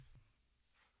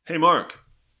Hey, Mark.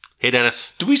 Hey,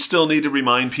 Dennis. Do we still need to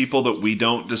remind people that we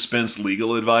don't dispense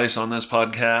legal advice on this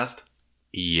podcast?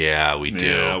 Yeah, we do.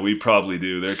 Yeah, we probably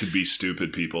do. There could be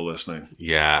stupid people listening.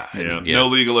 Yeah. No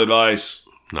legal advice.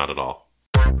 Not at all.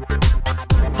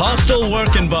 Hostile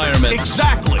work environment.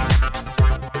 Exactly.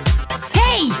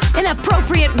 Hey, an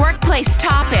appropriate workplace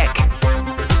topic.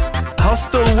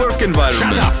 Hostile work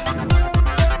environment. Shut up.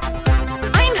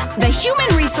 I'm the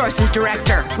Human Resources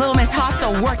Director, Little Miss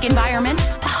Hostile Work Environment.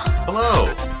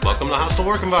 Hello. Welcome to Hostile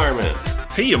Work Environment.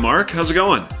 Hey, Mark. How's it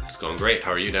going? It's going great.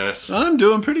 How are you, Dennis? I'm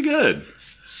doing pretty good.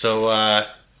 So,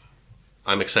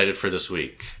 I'm excited for this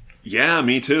week. Yeah,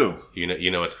 me too.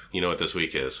 You know what this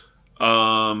week is?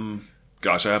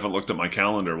 Gosh, I haven't looked at my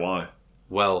calendar. Why?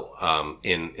 Well,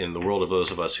 in the world of those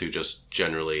of us who just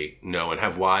generally know and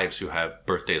have wives who have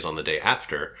birthdays on the day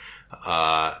after,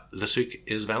 this week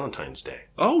is Valentine's Day.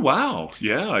 Oh, wow.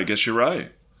 Yeah, I guess you're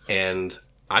right. And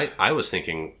I was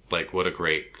thinking, like, what a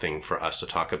great thing for us to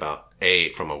talk about,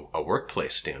 A, from a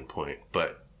workplace standpoint,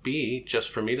 but B, just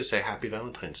for me to say Happy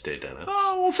Valentine's Day, Dennis.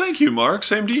 Oh, well, thank you, Mark.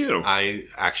 Same to you. I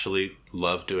actually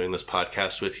love doing this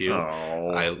podcast with you.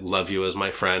 Oh. I love you as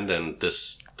my friend, and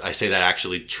I say that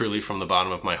actually truly from the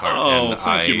bottom of my heart. Oh, and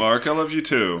thank you, Mark. I love you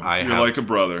too. You're like a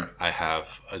brother. I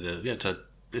have,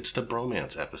 it's the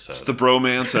bromance episode. It's the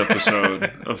bromance episode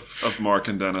of Mark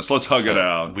and Dennis. Let's hug it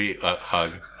out. We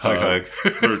hug.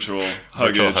 Virtual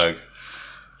Virtual huggage. hug.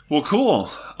 Well, cool.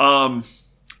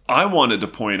 I wanted to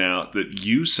point out that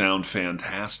you sound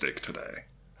fantastic today.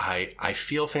 I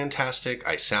feel fantastic.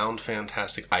 I sound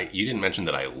fantastic. You didn't mention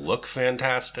that I look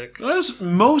fantastic. That's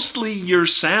mostly your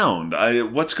sound.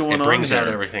 What's going on? It brings here? out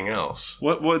everything else.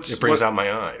 It brings out my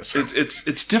eyes.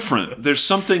 It's different. There's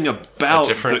something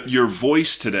about your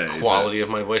voice today. Quality of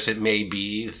my voice. It may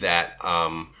be that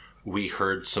we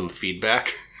heard some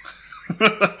feedback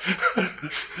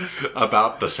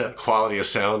about the quality of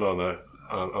sound on the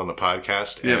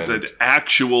podcast. Yeah, the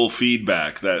actual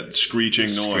feedback, that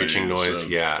screeching noise.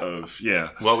 Yeah.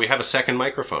 Well, we have a second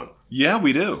microphone. Yeah,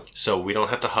 we do. So we don't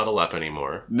have to huddle up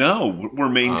anymore. No, we're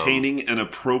maintaining an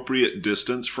appropriate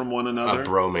distance from one another. A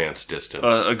bromance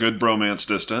distance. A good bromance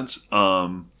distance.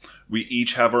 We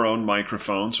each have our own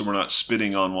microphone, so we're not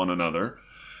spitting on one another.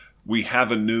 We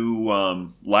have a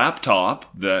new laptop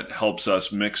that helps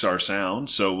us mix our sound,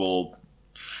 so we'll,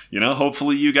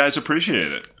 hopefully you guys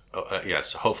appreciate it.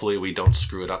 Yes, hopefully we don't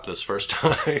screw it up this first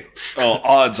time. Oh,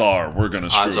 odds are we're going to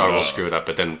screw it up. Odds are we'll screw it up,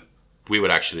 but then we would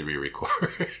actually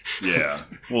re-record. Yeah,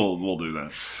 we'll do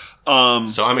that.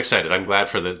 So I'm excited. I'm glad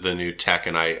for the new tech,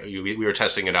 and we were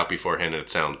testing it out beforehand, and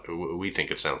we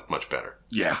think it sounds much better.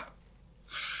 Yeah.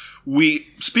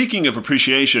 Speaking of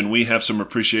appreciation, we have some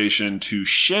appreciation to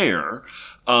share.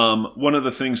 One of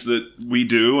the things that we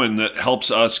do and that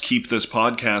helps us keep this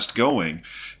podcast going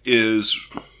is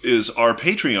our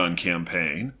Patreon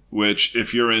campaign, which,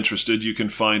 if you're interested, you can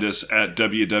find us at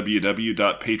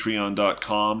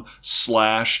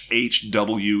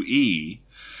www.patreon.com/HWE.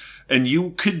 And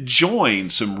you could join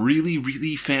some really,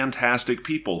 really fantastic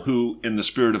people who, in the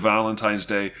spirit of Valentine's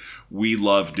Day, we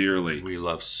love dearly. We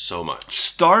love so much.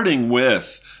 Starting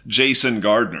with Jason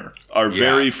Gardner, our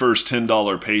very first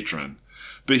 $10 patron.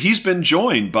 But he's been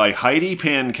joined by Heidi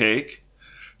Pancake,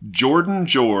 Jordan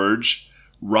George,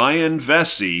 Ryan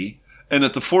Vesey, and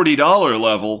at the $40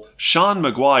 level, Sean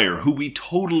McGuire, who we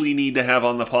totally need to have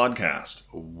on the podcast.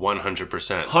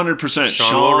 100%. 100%.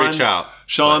 Sean will reach out.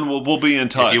 Sean will be in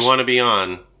touch. If you want to be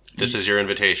on, this is your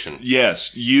invitation.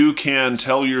 Yes, you can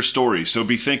tell your story. So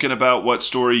be thinking about what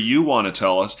story you want to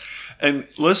tell us. And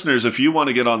listeners, if you want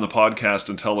to get on the podcast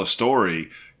and tell a story,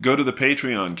 go to the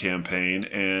Patreon campaign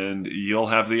and you'll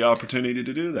have the opportunity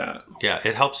to do that. Yeah,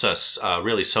 it helps us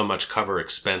really so much cover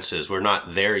expenses. We're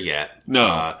not there yet.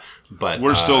 No, but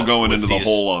we're still going into the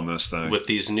hole on this thing. With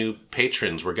these new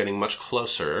patrons, we're getting much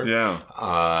closer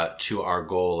to our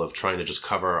goal of trying to just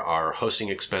cover our hosting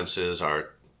expenses,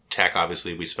 our tech.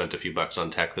 Obviously, we spent a few bucks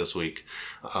on tech this week.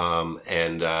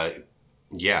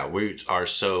 Yeah, we are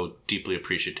so deeply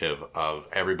appreciative of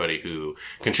everybody who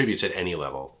contributes at any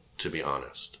level, to be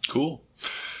honest. Cool.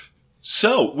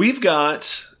 So we've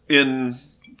got, to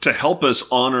help us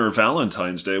honor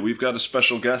Valentine's Day, we've got a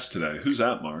special guest today. Who's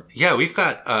that, Mark? Yeah, we've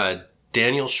got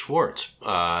Daniel Schwartz.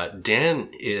 Dan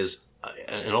is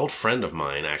an old friend of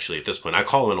mine, actually, at this point. I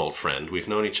call him an old friend. We've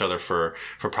known each other for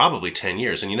probably 10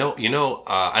 years. And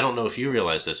I don't know if you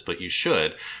realize this, but you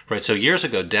should, right? So years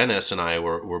ago, Dennis and I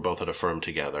were both at a firm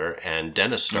together, and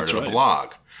Dennis started a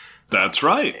blog. That's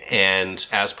right. And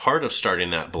as part of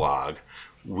starting that blog,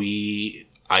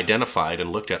 identified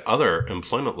and looked at other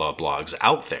employment law blogs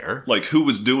out there. Like who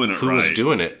was doing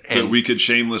it And that we could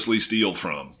shamelessly steal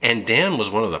from. And Dan was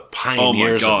one of the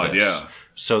pioneers of this. Yeah.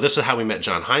 So this is how we met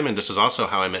John Hyman. This is also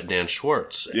how I met Dan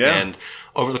Schwartz. Yeah. And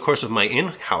over the course of my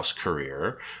in-house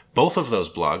career, both of those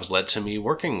blogs led to me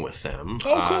working with them.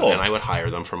 Oh, cool. And I would hire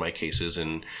them for my cases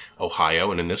in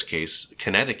Ohio and, in this case,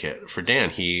 Connecticut. For Dan,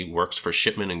 he works for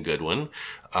Shipman and Goodwin,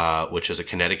 which is a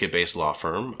Connecticut-based law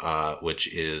firm, which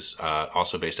is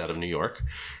also based out of New York.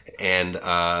 And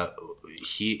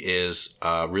he is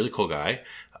a really cool guy.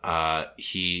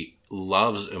 He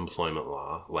loves employment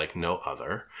law like no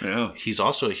other. Yeah. He's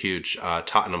also a huge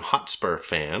Tottenham Hotspur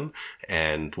fan.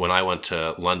 And when I went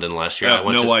to London last year, I have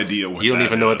no idea what that is. You don't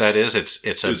even know what that is?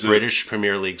 It's a British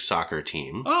Premier League soccer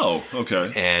team. Oh,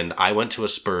 okay. And I went to a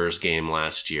Spurs game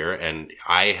last year, and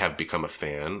I have become a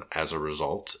fan as a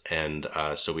result. And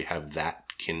so we have that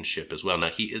kinship as well.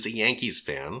 Now, he is a Yankees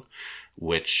fan,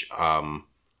 which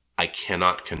I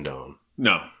cannot condone.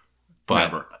 No. But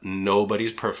Never.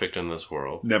 Nobody's perfect in this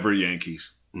world. Never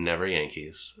Yankees. Never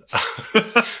Yankees.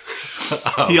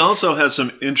 He also has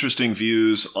some interesting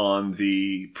views on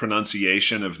the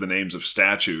pronunciation of the names of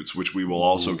statutes, which we will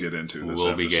also get into this We'll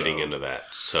episode. be getting into that.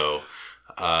 So,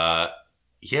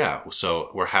 yeah. So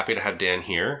we're happy to have Dan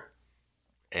here.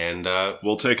 And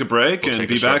we'll take a break and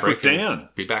be back with Dan.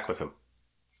 Be back with him.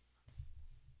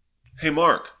 Hey,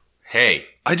 Mark. Hey.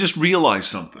 I just realized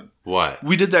something. What?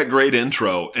 We did that great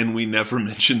intro, and we never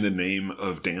mentioned the name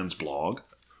of Dan's blog. We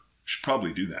should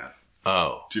probably do that.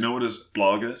 Oh. Do you know what his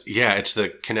blog is? Yeah, it's the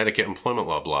Connecticut Employment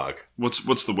Law blog.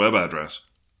 What's the web address?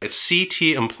 It's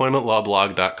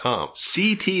ctemploymentlawblog.com.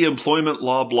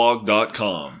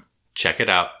 ctemploymentlawblog.com. Check it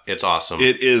out. It's awesome.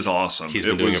 It is awesome. He's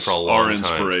been doing it for a long time. Our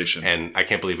inspiration. And I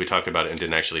can't believe we talked about it and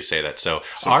didn't actually say that. So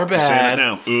our bad. Say it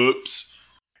now. Oops.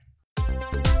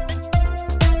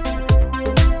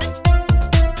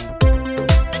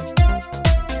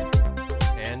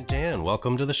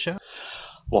 Welcome to the show.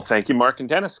 Well, thank you, Mark and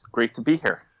Dennis. Great to be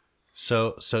here.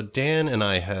 So Dan and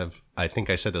I think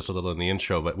I said this a little in the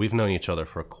intro, but we've known each other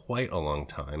for quite a long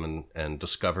time and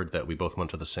discovered that we both went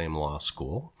to the same law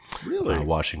school. Really?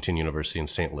 Washington University in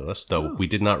St. Louis, though we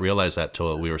did not realize that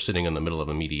till we were sitting in the middle of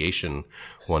a mediation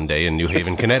one day in New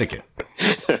Haven, Connecticut.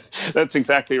 That's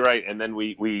exactly right. And then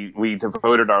we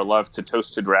devoted our love to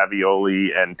toasted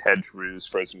ravioli and Ted Drew's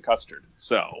frozen custard.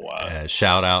 So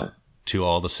shout out to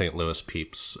all the St. Louis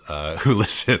peeps who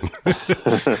listen.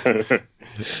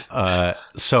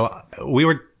 So we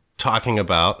were talking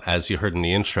about, as you heard in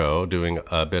the intro, doing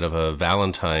a bit of a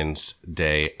Valentine's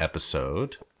Day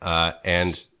episode.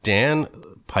 And Dan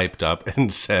piped up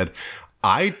and said,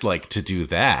 I'd like to do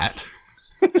that.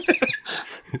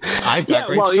 I've got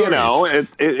great stories. You know,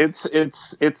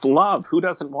 it's love. Who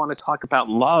doesn't want to talk about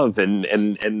love and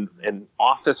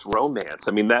office romance?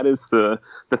 I mean, that is the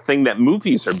thing that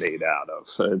movies are made out of.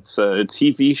 It's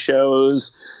TV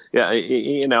shows. Yeah,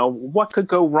 you know, what could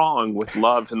go wrong with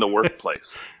love in the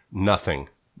workplace? Nothing.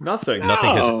 Nothing.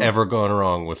 Nothing has ever gone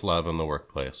wrong with love in the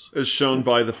workplace. As shown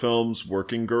by the films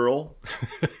Working Girl.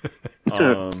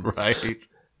 Right.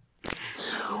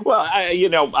 Well,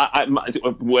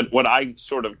 what I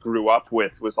sort of grew up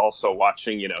with was also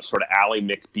watching, you know, sort of Ally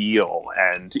McBeal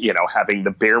and, you know, having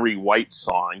the Barry White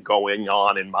song going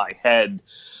on in my head,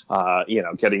 you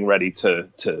know, getting ready to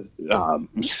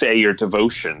say your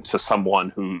devotion to someone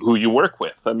who you work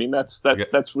with. I mean, that's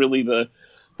really the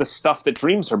stuff that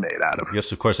dreams are made out of.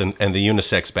 Yes, of course. And the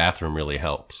unisex bathroom really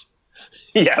helps.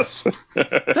 Yes.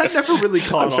 That never really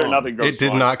caught on. Nothing goes It did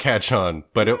wrong. not catch on,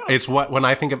 but it's when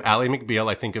I think of Ally McBeal,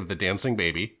 I think of the dancing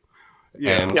baby.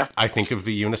 Yeah. And I think of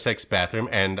the unisex bathroom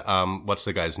and what's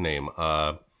the guy's name?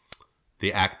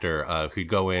 The actor who'd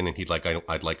go in and he'd like,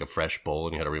 I'd like a fresh bowl,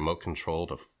 and he had a remote control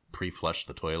to pre-flush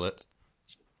the toilet.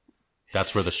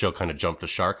 That's where the show kind of jumped the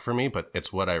shark for me, but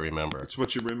it's what I remember. It's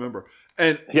what you remember.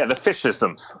 And yeah, the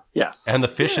fishisms. Yes. And the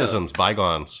fishisms,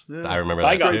 bygones. Yeah. I remember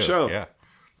that too. Great show. Yeah.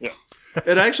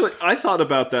 And actually, I thought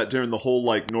about that during the whole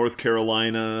like North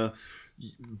Carolina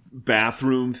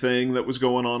bathroom thing that was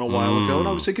going on a while ago. And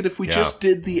I was thinking, if we just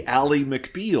did the Ally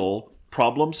McBeal,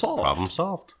 problem solved. Problem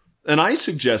solved. And I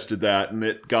suggested that, and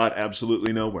it got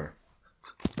absolutely nowhere.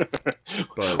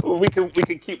 But well, we can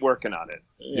keep working on it.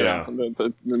 You know,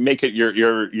 make it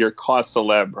your cause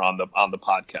célèbre on the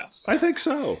podcast. I think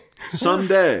so.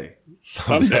 Someday.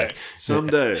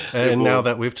 And now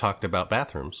that we've talked about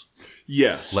bathrooms,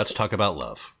 yes, let's talk about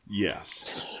love.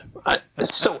 Yes. I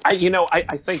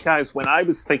think, guys, when I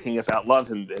was thinking about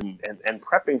love and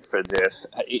prepping for this,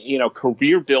 you know,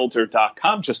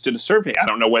 CareerBuilder.com just did a survey. I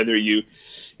don't know whether you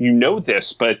you know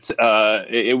this, but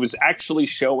it was actually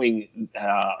showing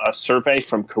a survey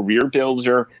from Career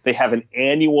Builder. They have an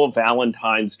annual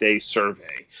Valentine's Day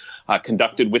survey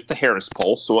conducted with the Harris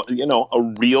Poll. So,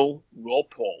 a real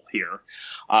poll here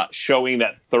showing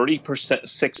that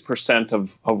 6%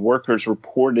 of workers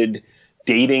reported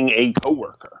dating a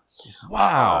coworker.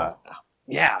 Wow.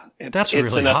 Yeah. That's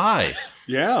really high.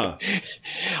 Yeah.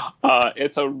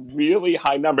 It's a really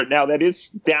high number. Now, that is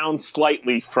down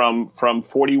slightly from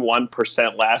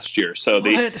 41% last year. So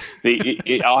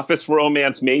the office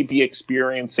romance may be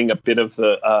experiencing a bit of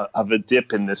a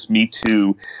dip in this Me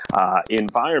Too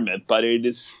environment, but it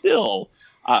is still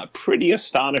pretty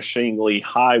astonishingly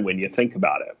high when you think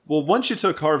about it. Well, once you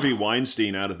took Harvey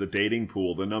Weinstein out of the dating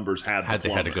pool, the numbers had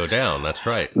to go down. That's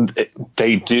right.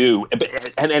 They do,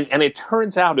 and it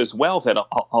turns out as well that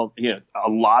a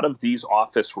lot of these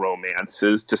office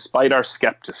romances, despite our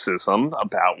skepticism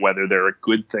about whether they're a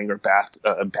good thing or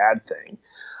a bad thing,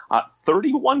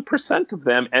 31% of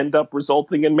them end up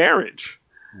resulting in marriage.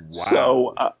 Wow.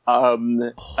 So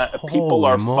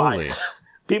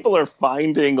people are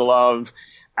finding love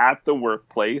at the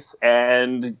workplace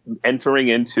and entering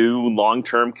into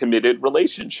long-term committed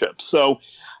relationships. So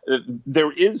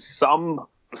there is some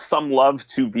love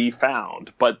to be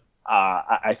found, but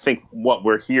I think what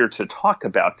we're here to talk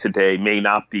about today may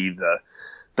not be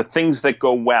the things that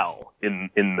go well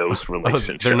in those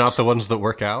relationships. They're not the ones that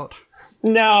work out?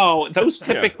 No, those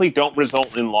typically don't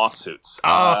result in lawsuits.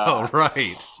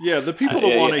 Right. Yeah, the people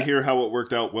that want to hear how it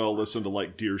worked out well listen to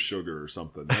like Dear Sugar or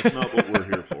something. That's not what we're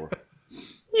here for.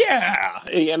 Yeah,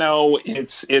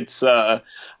 it's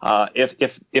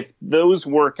if those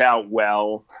work out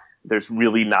well, there's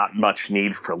really not much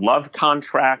need for love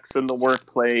contracts in the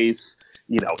workplace.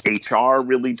 HR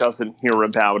really doesn't hear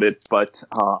about it, but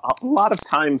a lot of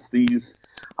times these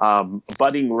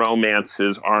budding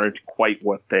romances aren't quite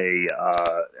what they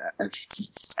are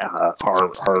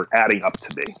adding up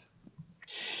to be.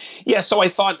 Yeah, so I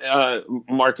thought,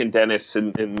 Mark and Dennis,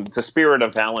 in the spirit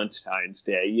of Valentine's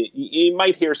Day, you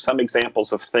might hear some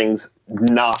examples of things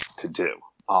not to do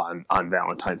on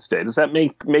Valentine's Day. Does that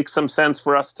make some sense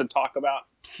for us to talk about?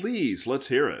 Please, let's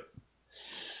hear it.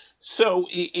 So,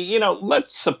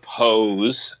 let's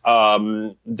suppose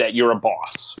that you're a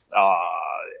boss.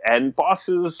 And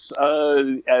bosses,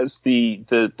 as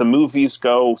the movies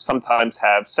go, sometimes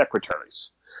have secretaries.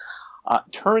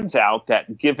 Turns out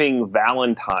that giving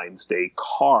Valentine's Day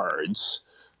cards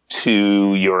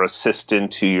to your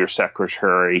assistant, to your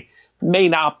secretary, may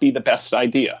not be the best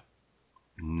idea.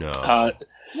 No.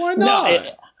 Why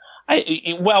not?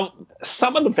 Well,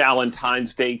 some of the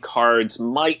Valentine's Day cards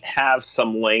might have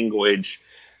some language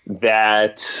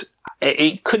that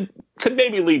it could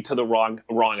maybe lead to the wrong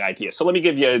idea. So let me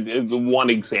give you one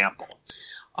example.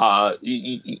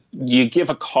 You give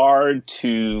a card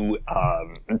to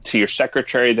your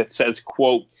secretary that says,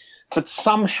 quote, "But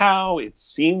somehow it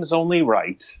seems only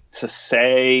right to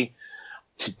say,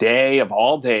 today of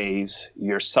all days,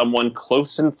 you're someone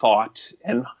close in thought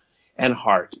and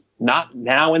heart, not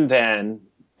now and then,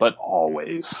 but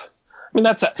always." I mean,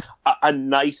 that's a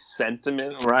nice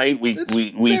sentiment, right? We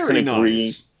can agree.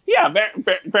 Nice. Yeah,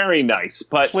 very, very nice.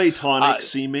 But Platonic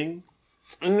seeming.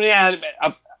 Yeah.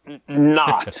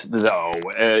 Not though,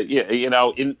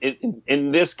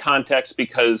 in this context,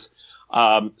 because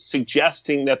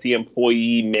suggesting that the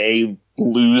employee may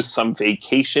lose some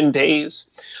vacation days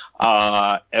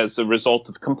as a result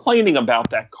of complaining about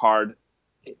that card,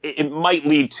 it might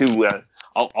lead to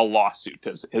a lawsuit,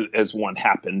 as one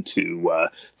happened to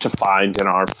find in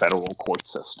our federal court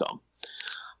system.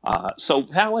 So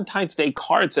Valentine's Day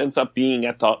cards ends up being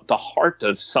at the heart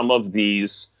of some of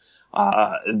these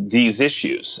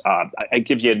issues. I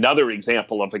give you another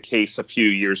example of a case a few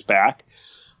years back.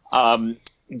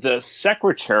 The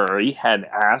secretary had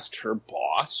asked her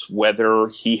boss whether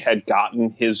he had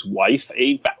gotten his wife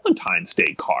a Valentine's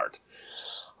Day card.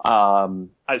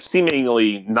 A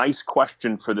seemingly nice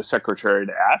question for the secretary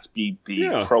to ask, be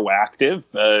proactive.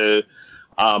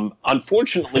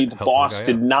 Unfortunately, the boss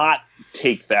did not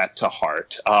take that to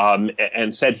heart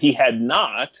and said he had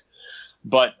not.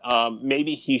 But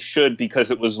maybe he should, because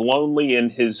it was lonely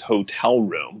in his hotel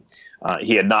room.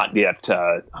 He had not yet.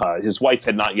 His wife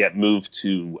had not yet moved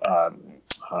to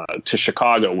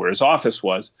Chicago, where his office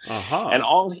was, and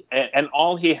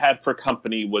all he had for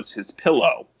company was his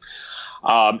pillow.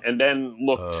 And then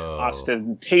looked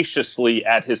ostentatiously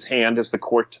at his hand, as the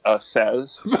court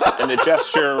says, and the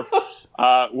gesture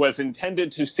was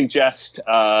intended to suggest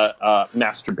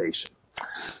masturbation.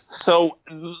 So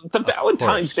the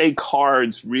Valentine's Day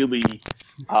cards really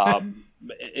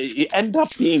end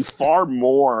up being far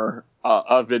more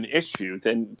of an issue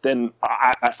than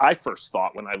I first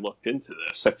thought when I looked into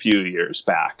this a few years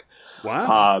back.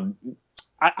 Wow.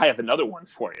 I have another one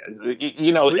for you.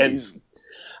 You know, Please.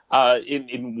 and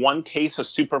in one case, a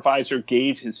supervisor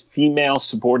gave his female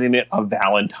subordinate a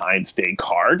Valentine's Day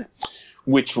card,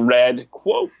 which read,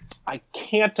 quote, "I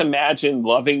can't imagine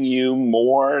loving you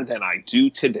more than I do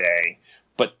today,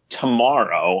 but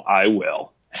tomorrow I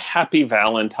will. Happy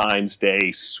Valentine's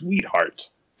Day, sweetheart."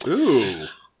 Ooh.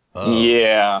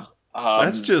 Yeah.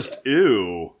 That's just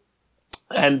ew.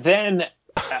 And then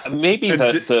maybe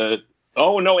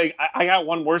oh, no, I got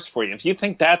one worse for you. If you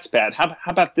think that's bad, how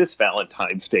about this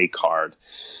Valentine's Day card?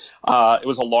 It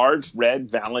was a large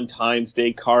red Valentine's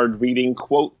Day card reading,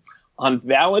 quote, "On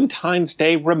Valentine's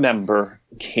Day, remember,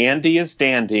 candy is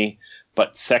dandy,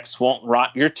 but sex won't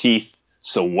rot your teeth.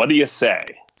 So what do you say?"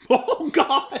 Oh,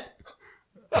 God.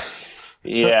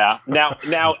 Yeah. Now,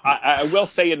 I will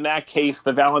say in that case,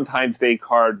 the Valentine's Day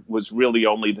card was really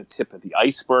only the tip of the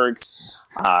iceberg.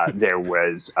 There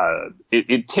was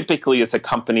it typically is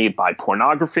accompanied by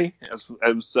pornography, as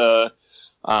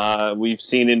we've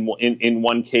seen in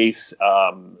one case.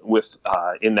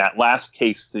 In that last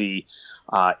case, the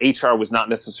HR was not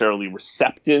necessarily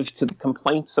receptive to the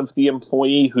complaints of the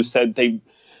employee, who said the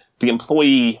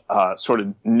employee sort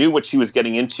of knew what she was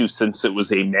getting into since it was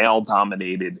a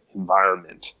male-dominated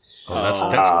environment.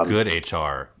 Oh, that's good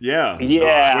HR. Yeah.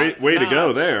 Way to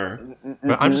go there.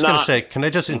 But I'm just going to say, can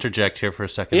I just interject here for a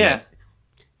second? Yeah.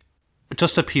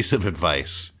 Just a piece of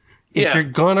advice. If you're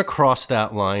going to cross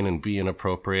that line and be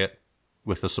inappropriate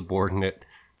with a subordinate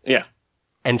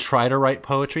and try to write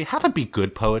poetry, have it be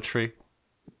good poetry.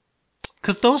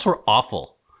 Because those were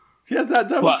awful. Yeah, that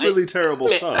was really terrible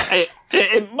stuff.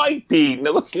 It might be.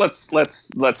 Let's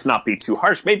not be too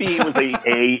harsh. Maybe it was a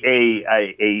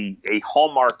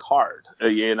Hallmark card.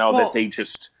 That they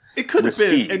just it could have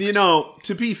received. been. And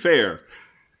to be fair,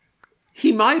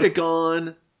 he might have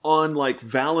gone on like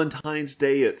Valentine's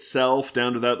Day itself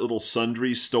down to that little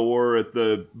sundry store at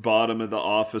the bottom of the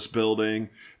office building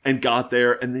and got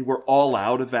there, and they were all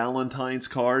out of Valentine's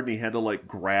card, and he had to like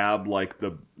grab like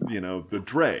the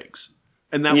dregs.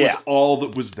 And that was all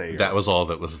that was there. That was all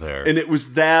that was there. And it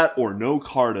was that or no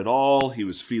card at all. He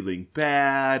was feeling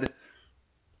bad.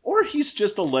 Or he's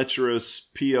just a lecherous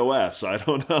POS. I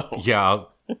don't know. Yeah.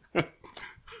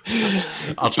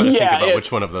 I'll try to think about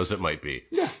which one of those it might be.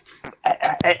 Yeah.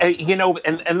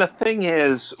 And the thing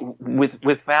is,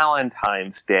 with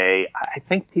Valentine's Day, I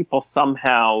think people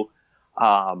somehow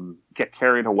get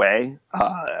carried away,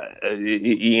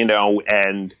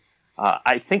 and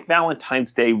I think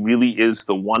Valentine's Day really is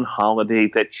the one holiday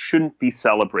that shouldn't be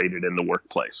celebrated in the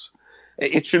workplace.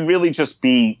 It should really just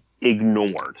be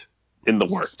ignored in the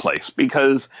workplace,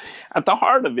 because at the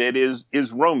heart of it is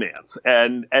romance.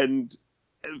 And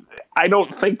I don't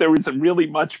think there is really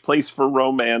much place for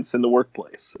romance in the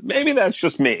workplace. Maybe that's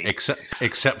just me.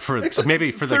 Except for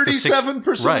maybe for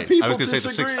 37% right. of people I was going to say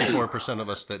disagree. the 64% of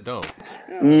us that don't.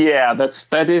 Yeah,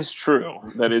 that is true.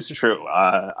 That is true. Who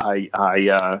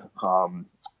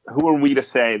are we to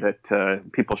say that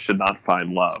people should not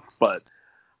find love? But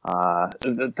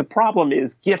the problem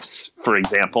is gifts, for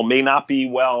example, may not be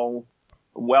well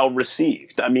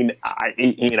received. I mean,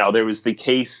 there was the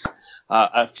case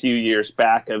a few years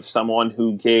back of someone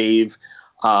who gave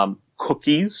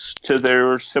cookies to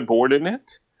their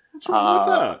subordinate. What's wrong with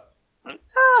that?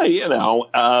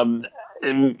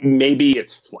 Maybe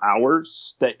it's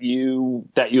flowers that you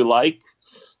like.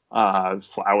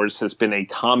 Flowers has been a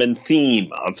common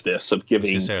theme of this, of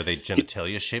giving. Are they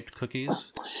genitalia-shaped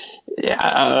cookies?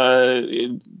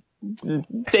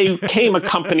 They came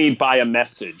accompanied by a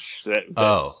message that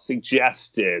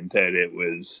suggested that it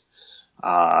was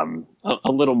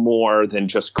a little more than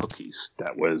just cookies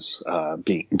that was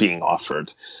being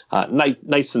offered.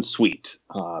 Nice and sweet.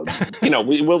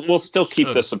 We'll still keep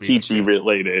this a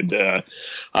PG-related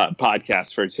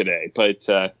podcast for today. But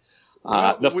the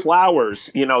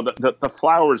flowers, the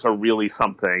flowers are really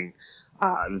something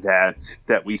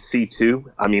that we see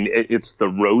too. I mean, it's the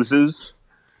roses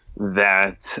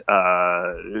that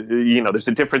there's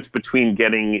a difference between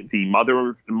getting the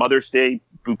Mother's Day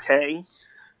bouquet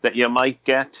that you might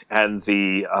get and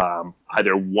the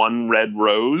either one red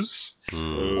rose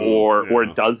or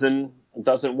a dozen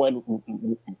red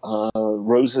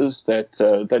roses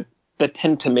that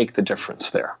tend to make the difference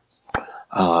there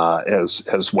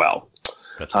as well.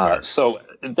 That's fair. So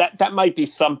that might be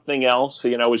something else.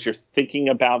 As you're thinking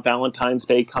about Valentine's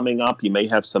Day coming up, you may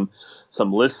have some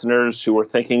listeners who are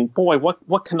thinking, boy,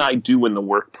 what can I do in the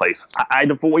workplace? I'd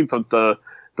avoid the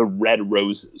red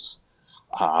roses.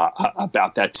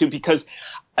 about that too, because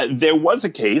there was a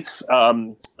case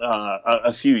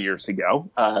a few years ago.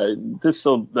 This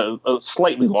is a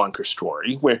slightly longer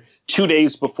story where 2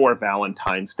 days before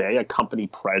Valentine's Day, a company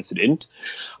president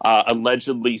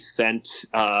allegedly sent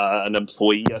an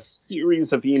employee a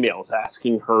series of emails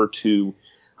asking her to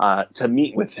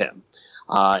meet with him.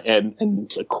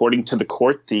 And according to the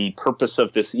court, the purpose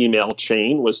of this email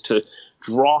chain was to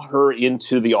draw her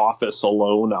into the office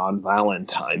alone on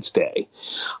Valentine's Day.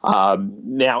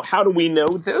 Now, how do we know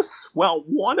this? Well,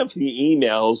 one of the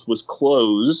emails was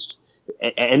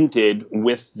ended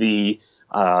with the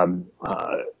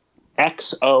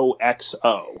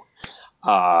XOXO,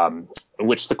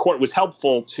 which the court was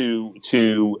helpful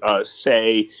to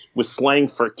say was slang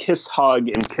for kiss, hug,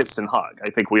 and kiss and hug.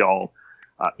 I think we all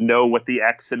know what the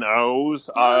X and O's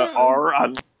are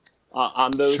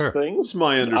on those things. That's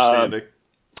my understanding.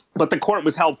 But the court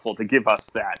was helpful to give us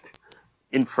that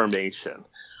information.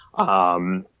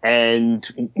 And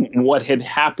what had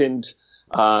happened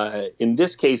in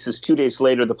this case is 2 days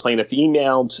later, the plaintiff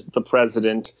emailed the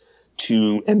president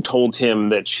and told him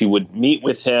that she would meet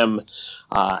with him.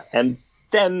 And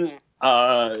then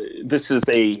this is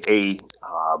an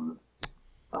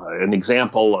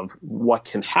example of what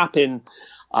can happen.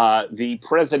 The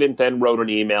president then wrote an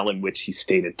email in which he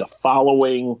stated the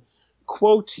following,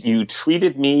 quote, "You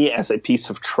treated me as a piece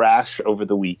of trash over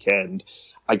the weekend.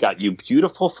 I got you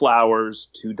beautiful flowers,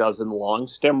 24 long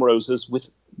stem roses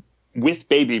with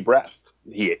baby breath."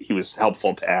 He was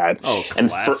helpful to add. Oh,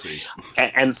 classy.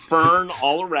 And fern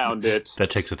all around it. That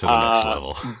takes it to the next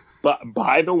level. But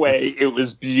by the way, it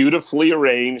was beautifully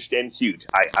arranged and huge.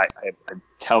 I'm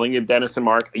telling you, Dennis and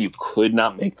Mark, you could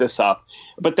not make this up.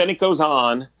 But then it goes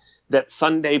on that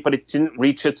Sunday, but it didn't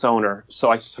reach its owner.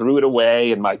 So I threw it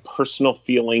away, and my personal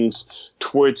feelings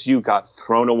towards you got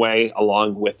thrown away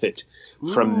along with it.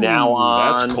 From now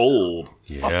on, that's cold.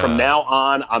 From now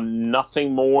on, I'm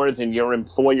nothing more than your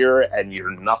employer, and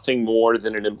you're nothing more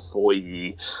than an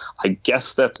employee. I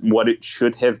guess that's what it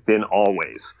should have been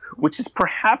always, which is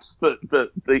perhaps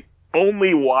the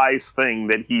only wise thing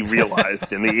that he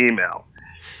realized in the email.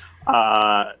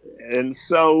 And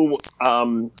so,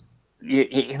 again,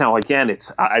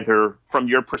 it's either from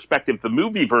your perspective, the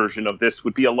movie version of this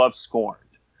would be a love scorned.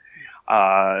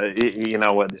 A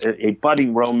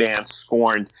budding romance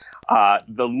scorned.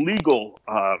 The legal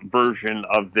version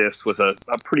of this was a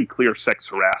pretty clear sex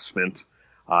harassment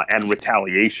and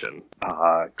retaliation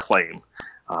claim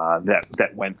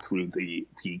that went through the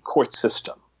court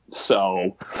system.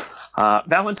 So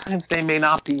Valentine's Day may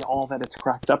not be all that it's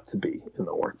cracked up to be in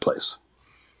the workplace.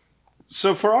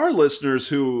 So for our listeners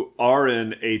who are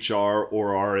in HR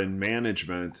or are in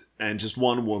management and just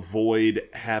want to avoid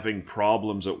having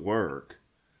problems at work,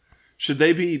 should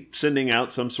they be sending out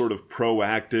some sort of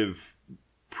proactive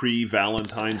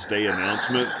pre-Valentine's Day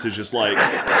announcement to just like,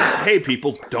 hey,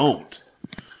 people, don't?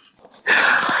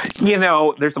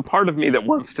 There's a part of me that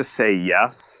wants to say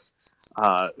yes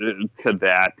to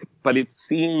that, but it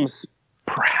seems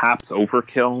perhaps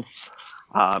overkill.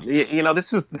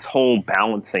 This is this whole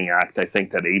balancing act, I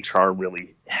think, that HR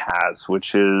really has,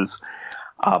 which is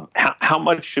how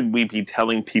much should we be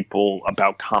telling people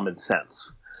about common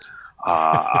sense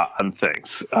on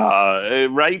things,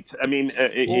 right? I mean,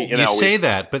 you say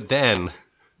that, but then.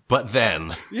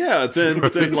 Yeah,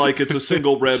 then like it's a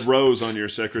single red rose on your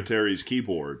secretary's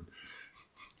keyboard.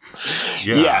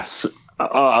 Yeah. Yes.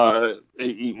 I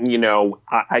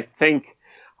think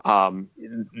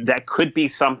that could be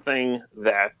something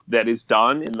that is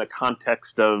done in the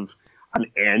context of an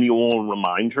annual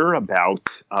reminder about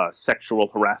sexual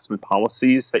harassment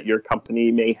policies that your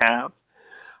company may have.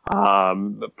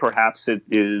 Perhaps it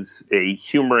is a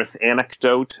humorous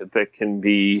anecdote that can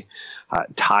be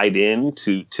tied in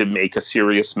to make a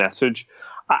serious message.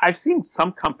 I've seen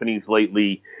some companies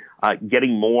lately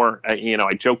getting more,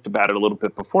 I joked about it a little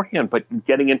bit beforehand, but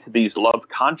getting into these love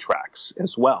contracts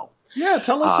as well. Yeah,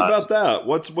 tell us about that.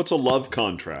 What's a love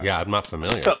contract? Yeah, I'm not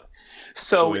familiar.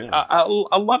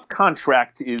 A love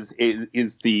contract is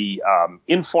the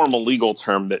informal legal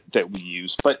term that we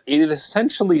use, but it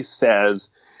essentially says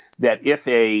that if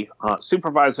a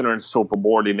supervisor and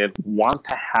subordinate want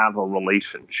to have a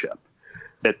relationship,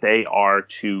 that they are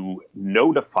to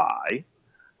notify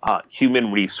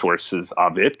human resources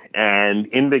of it and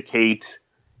indicate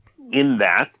in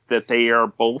that they are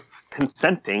both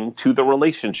consenting to the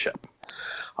relationship.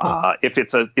 If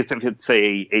it's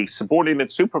a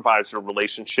subordinate supervisor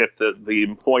relationship, the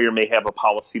employer may have a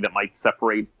policy that might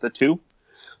separate the two,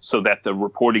 so that the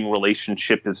reporting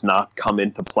relationship does not come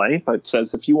into play. But it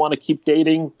says if you want to keep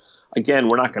dating, again,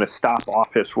 we're not going to stop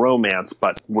office romance,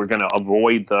 but we're going to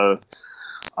avoid the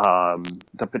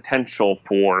the potential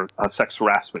for a sex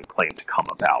harassment claim to come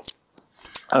about.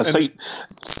 And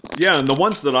the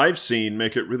ones that I've seen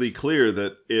make it really clear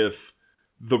that if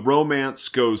the romance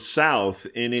goes south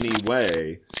in any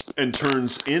way and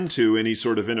turns into any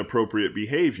sort of inappropriate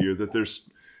behavior, that there's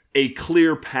a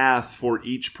clear path for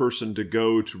each person to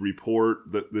go to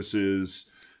report that this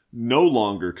is no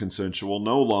longer consensual,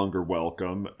 no longer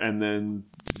welcome, and then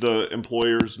the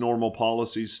employer's normal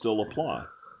policies still apply.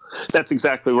 That's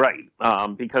exactly right.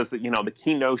 Because, the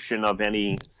key notion of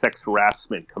any sex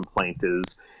harassment complaint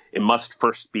is it must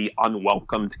first be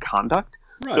unwelcomed conduct.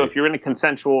 Right. So if you're in a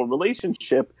consensual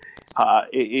relationship,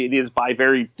 it is by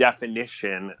very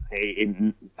definition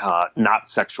not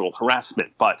sexual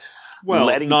harassment. But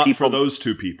not for those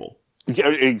two people. Yeah,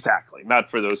 exactly. Not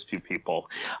for those two people.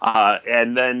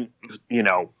 And then,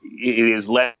 it is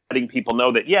letting people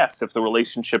know that, yes, if the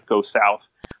relationship goes south,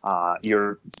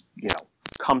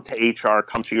 come to HR,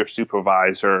 come to your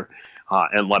supervisor,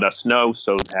 and let us know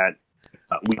so that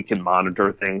we can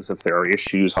monitor things. If there are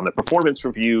issues on the performance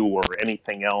review or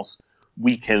anything else,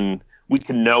 we can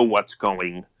know what's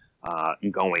going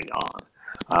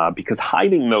on. Because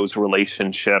hiding those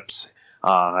relationships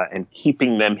and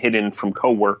keeping them hidden from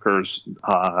coworkers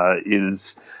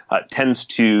tends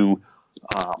to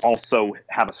also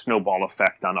have a snowball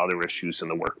effect on other issues in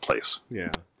the workplace.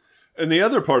 Yeah. And the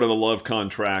other part of the love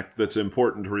contract that's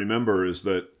important to remember is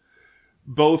that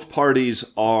both parties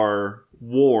are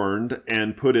warned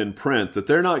and put in print that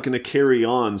they're not going to carry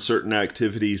on certain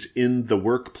activities in the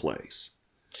workplace.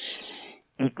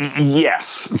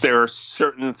 Yes, there are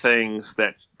certain things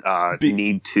that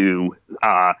need to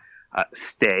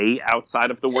stay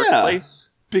outside of the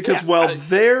workplace. Because while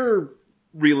their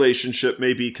relationship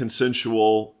may be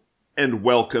consensual and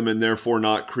welcome and therefore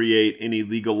not create any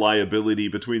legal liability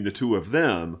between the two of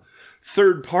them,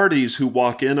 third parties who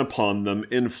walk in upon them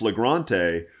in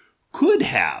flagrante could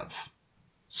have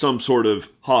some sort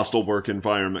of hostile work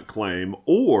environment claim,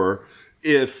 or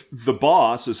if the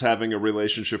boss is having a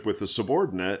relationship with the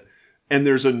subordinate and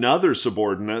there's another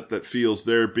subordinate that feels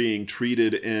they're being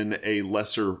treated in a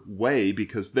lesser way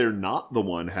because they're not the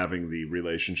one having the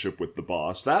relationship with the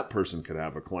boss, that person could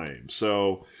have a claim.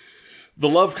 So the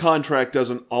love contract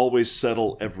doesn't always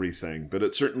settle everything, but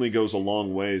it certainly goes a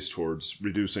long ways towards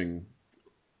reducing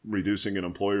an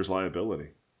employer's liability.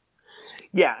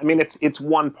 Yeah, I mean, it's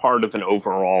one part of an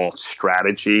overall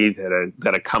strategy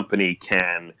that a company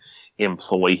can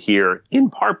employ here, in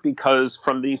part because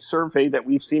from the survey that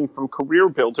we've seen from Career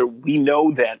Builder, we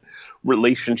know that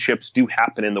relationships do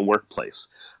happen in the workplace.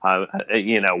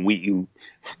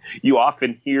 You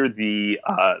often hear the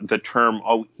term,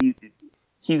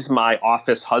 he's my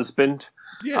office husband.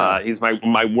 Yeah. He's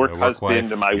my work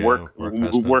husband and my work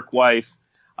wife.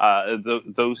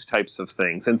 Those types of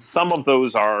things. And some of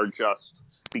those are just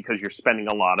because you're spending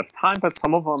a lot of time, but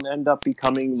some of them end up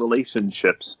becoming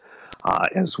relationships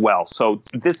as well. So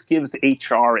this gives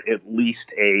HR at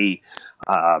least a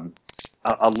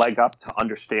leg up to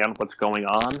understand what's going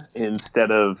on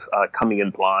instead of coming in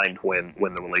blind when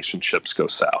the relationships go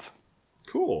south.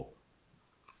 Cool.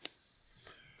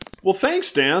 Well,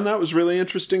 thanks, Dan. That was really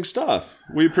interesting stuff.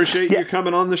 We appreciate you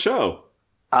coming on the show.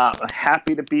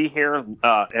 Happy to be here.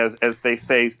 As they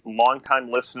say, long-time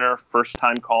listener,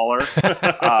 first-time caller.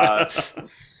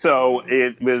 So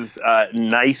it was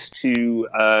nice to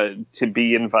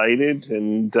be invited,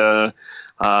 and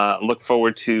look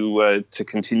forward to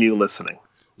continue listening.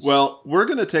 Well, we're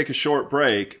going to take a short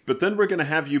break, but then we're going to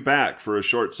have you back for a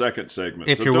short second segment.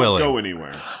 If you're willing. Don't go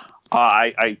anywhere.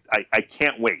 I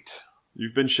can't wait.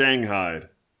 You've been shanghaied.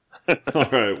 All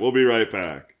right, we'll be right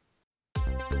back.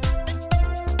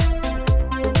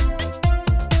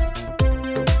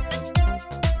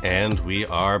 And we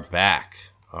are back.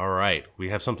 All right. We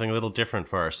have something a little different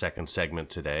for our second segment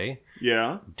today.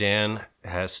 Yeah. Dan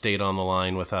has stayed on the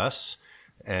line with us,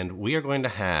 and we are going to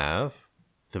have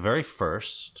the very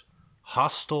first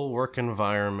Hostile Work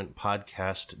Environment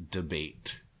podcast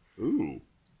debate. Ooh.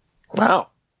 Wow.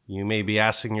 You may be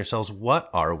asking yourselves, what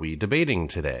are we debating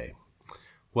today?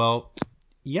 Well,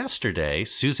 yesterday,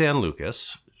 Suzanne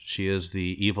Lucas, she is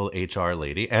the evil HR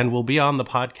lady and will be on the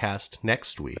podcast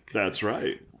next week. That's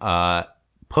right.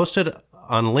 Posted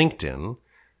on LinkedIn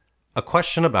a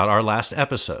question about our last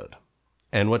episode.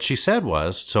 And what she said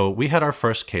was, so we had our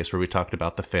first case where we talked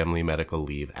about the Family Medical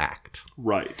Leave Act.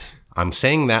 Right. I'm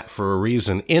saying that for a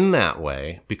reason in that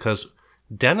way because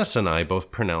Dennis and I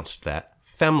both pronounced that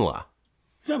FEMLA.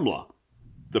 FEMLA.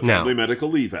 The Family Medical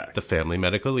Leave Act. The Family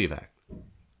Medical Leave Act.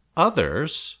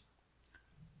 Others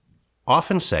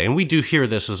often say, and we do hear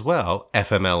this as well,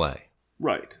 FMLA.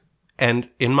 Right. And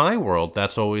in my world,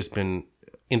 that's always been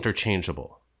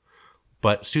interchangeable.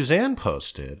 But Suzanne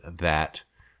posted that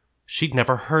she'd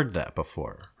never heard that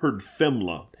before. Heard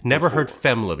FEMLA. Never heard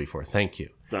FEMLA before. Thank you.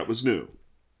 That was new.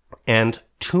 And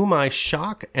to my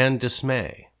shock and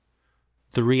dismay,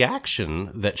 the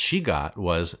reaction that she got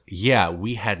was, yeah,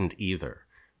 we hadn't either.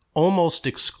 Almost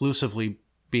exclusively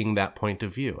being that point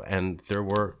of view. And there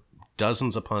were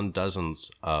dozens upon dozens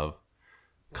of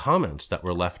comments that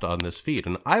were left on this feed.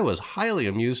 And I was highly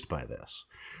amused by this.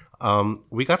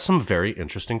 We got some very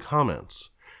interesting comments.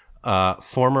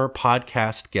 Former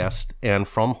podcast guest Anne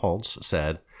Fromholtz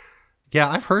said, yeah,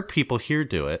 I've heard people here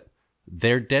do it.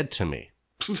 They're dead to me.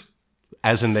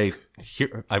 As in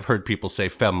I've heard people say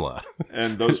FEMLA.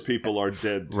 And those people are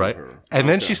dead to right? her. And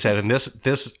then she said, and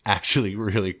this actually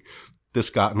really, this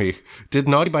got me. Did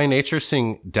Naughty by Nature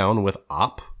sing Down with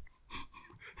Op?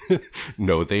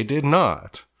 No, they did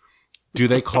not. Do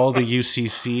they call the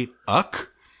UCC UCK?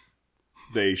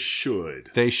 They should.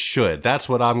 They should. That's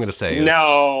what I'm going to say.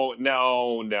 No.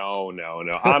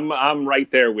 I'm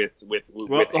right there with.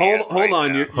 Well, hold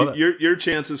on. Your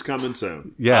chance is coming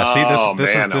soon. Yeah. See,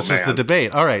 this is the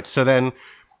debate. All right. So then,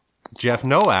 Jeff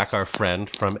Nowak, our friend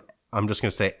from, I'm just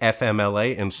going to say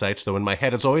FMLA Insights, though in my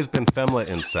head it's always been FEMLA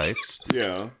Insights.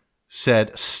 Yeah.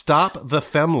 Said, stop the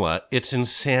FEMLA. It's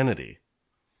insanity.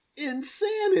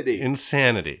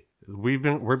 Insanity.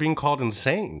 We're being called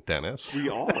insane, Dennis. We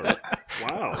are.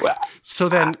 Wow. So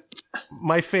then,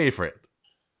 my favorite.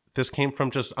 This came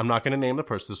from I'm not going to name the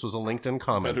person. This was a LinkedIn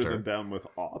commenter. Better than Down with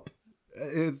Op.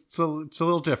 It's a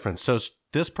little different. So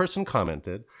this person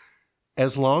commented,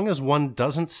 as long as one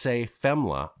doesn't say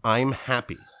FEMLA, I'm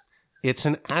happy. It's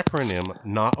an acronym,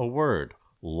 not a word.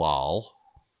 Lol.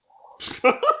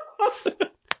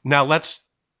 Now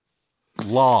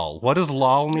lol. What does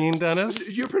lol mean, Dennis?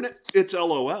 It's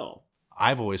LOL.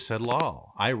 I've always said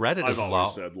lol. I read it as lol. I've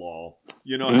always said lol.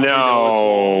 You know?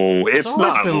 No, it's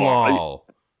always not been lol. lol.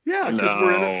 Yeah, because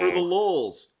we're in it for the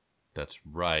lols. That's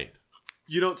right.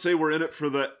 You don't say we're in it for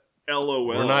the LOLs.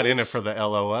 We're not in it for the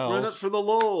LOLs. We're in it for the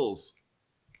lols.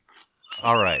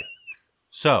 All right.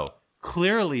 So,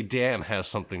 clearly Dan has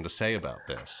something to say about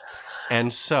this.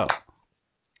 And so,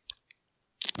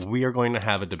 we are going to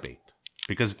have a debate.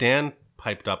 Because Dan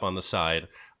piped up on the side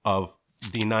of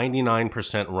the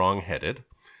 99% wrong-headed.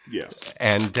 Yes.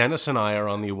 And Dennis and I are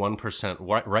on the 1%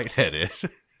 right-headed.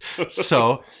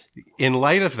 So, in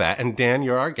light of that, and Dan,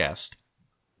 you're our guest,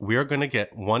 we're going to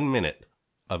get 1 minute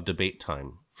of debate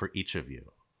time for each of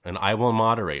you. And I will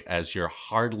moderate as your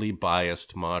hardly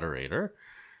biased moderator.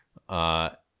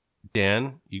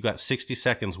 Dan, you got 60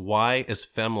 seconds. Why is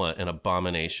FEMLA an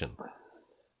abomination?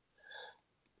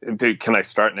 Dude, can I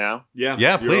start now?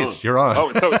 Yeah, please. You're on.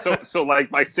 Oh, so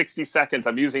like my 60 seconds.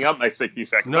 I'm using up my 60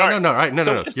 seconds. No. All right.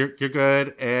 No. You're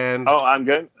good. And I'm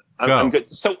good. I'm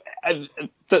good. So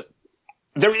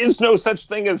there is no such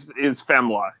thing as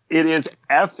FEMLA. It is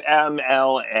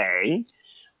FMLA.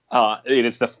 It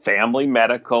is the Family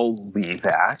Medical Leave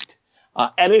Act,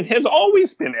 and it has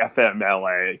always been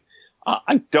FMLA.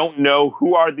 I don't know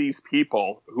who are these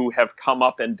people who have come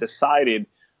up and decided.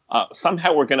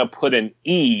 Somehow we're going to put an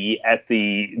E at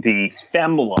the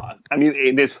FEMLA. I mean,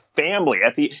 it is family.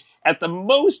 At the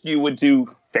most, you would do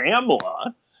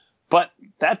FAMLA, but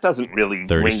that doesn't really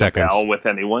ring a bell with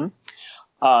anyone.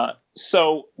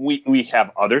 So we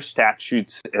have other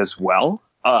statutes as well.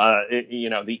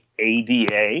 The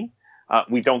ADA.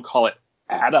 We don't call it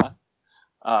ADA.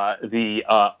 The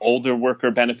Older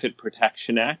Worker Benefit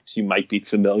Protection Act. You might be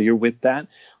familiar with that,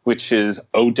 which is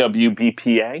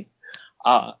OWBPA.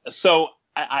 So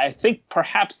I think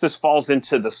perhaps this falls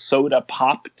into the soda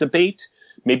pop debate.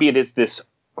 Maybe it is this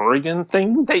Oregon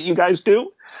thing that you guys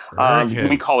do.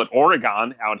 We call it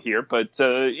Oregon out here, but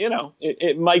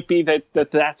it might be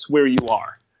that's where you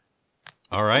are.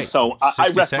 All right. So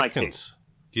I rest my case.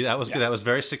 Yeah, that was good. That was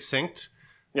very succinct.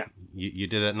 Yeah, you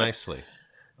did it nicely.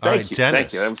 Thank you,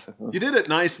 Dennis. Thank you. You did it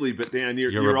nicely, but Dan,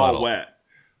 you're all wet.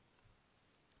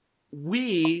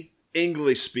 We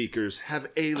English speakers have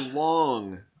a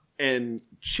long and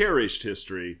cherished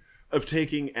history of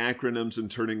taking acronyms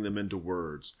and turning them into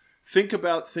words. Think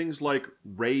about things like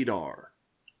radar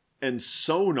and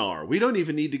sonar. We don't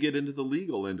even need to get into the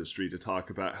legal industry to talk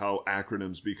about how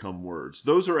acronyms become words.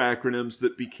 Those are acronyms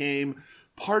that became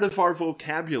part of our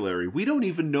vocabulary. We don't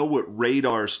even know what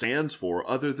radar stands for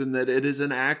other than that it is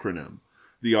an acronym.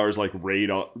 The R is like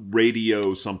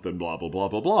radio something, blah, blah, blah,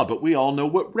 blah, blah. But we all know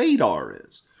what radar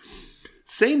is.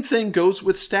 Same thing goes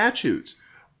with statutes.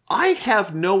 I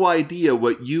have no idea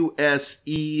what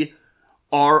USERRA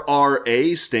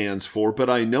RRA stands for, but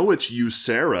I know it's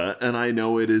USERRA, and I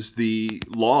know it is the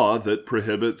law that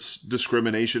prohibits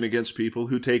discrimination against people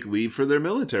who take leave for their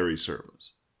military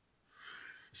service.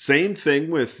 Same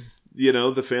thing with,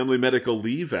 the Family Medical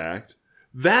Leave Act.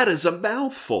 That is a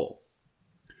mouthful.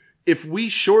 If we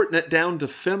shorten it down to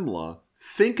FMLA,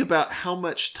 think about how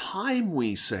much time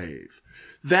we save.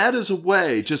 That is a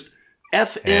way, just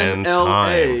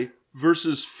FMLA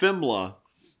versus FMLA.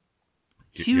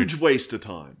 Huge waste of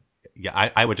time.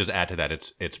 Yeah, I would just add to that.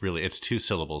 It's 2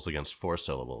 syllables against 4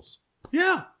 syllables.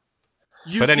 Yeah.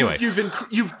 But anyway,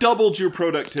 you've doubled your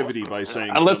productivity by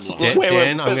saying.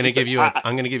 Dan, I'm going to give you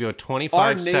a 25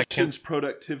 our second. Our nation's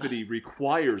productivity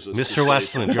requires us. Mr.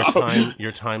 Westland,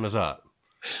 your time is up.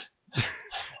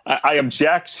 I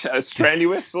object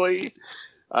strenuously.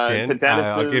 Dan, to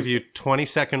Dennis's... I'll give you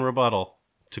 20-second rebuttal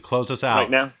to close us out.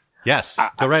 Right now? Yes,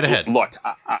 go right ahead. Look,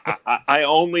 I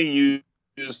only use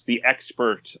the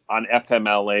expert on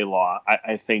FMLA law.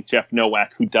 I think Jeff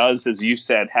Nowak, who does, as you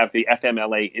said, have the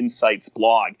FMLA Insights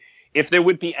blog. If there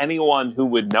would be anyone who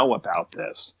would know about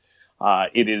this,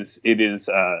 it is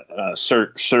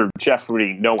Sir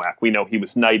Jeffrey Nowak. We know he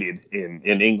was knighted in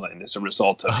England as a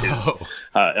result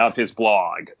of his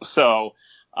blog. So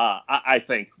I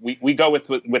think we go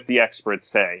with the experts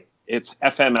say. It's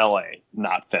FMLA,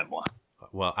 not FMLA.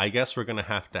 Well, I guess we're going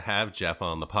to have Jeff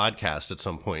on the podcast at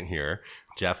some point here.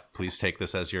 Jeff, please take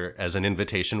this as an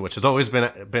invitation, which has always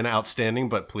been outstanding.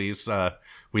 But please,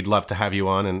 we'd love to have you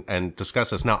on and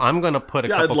discuss this. Now, I'm going to put a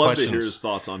couple questions. I'd love to hear his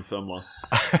thoughts on FMLA.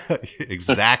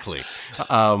 Exactly.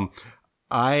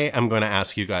 I am going to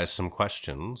ask you guys some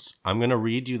questions. I'm going to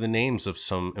read you the names of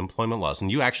some employment laws,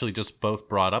 and you actually just both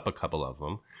brought up a couple of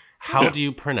them. How do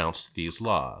you pronounce these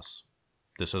laws?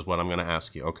 This is what I'm going to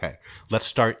ask you. Okay, let's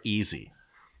start easy.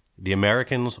 The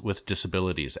Americans with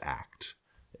Disabilities Act.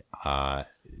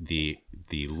 The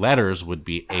letters would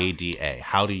be ADA.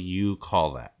 How do you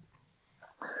call that?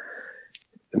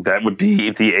 That would be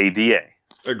the ADA.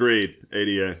 Agreed.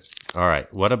 ADA. All right.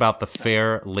 What about the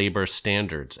Fair Labor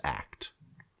Standards Act?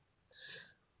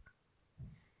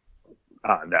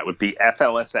 That would be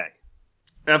FLSA.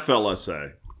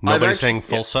 FLSA. Nobody's saying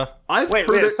FLSA? Yeah. Wait,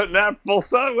 so not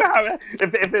FLSA?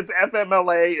 If it's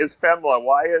FMLA is FMLA,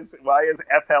 why is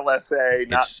FLSA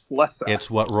not FLSA?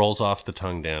 It's what rolls off the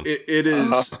tongue, Dan. It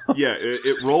is,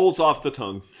 it rolls off the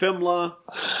tongue. FMLA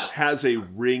has a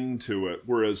ring to it,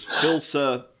 whereas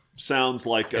FLSA sounds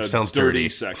like a dirty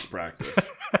sex practice.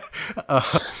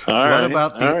 What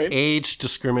about the Age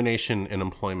Discrimination in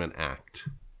Employment Act?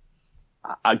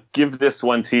 I'll give this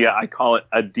one to you. I call it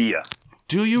ADIA.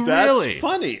 Do you really? That's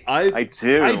funny. I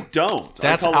do. I don't.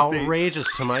 That's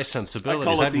outrageous to my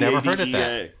sensibilities. I've never heard of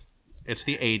that. It's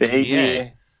the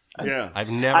ADA. Yeah. I've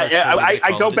never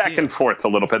I go back and forth a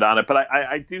little bit on it, but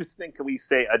I do think we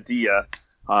say ADIA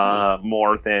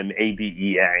more than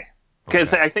ADEA.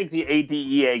 Because I think the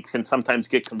ADEA can sometimes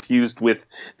get confused with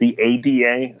the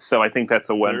ADA, so I think that's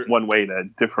one way to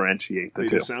differentiate the two.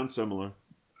 They do sound similar.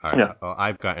 All right. Yeah. Oh,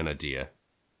 I've got an ADEA.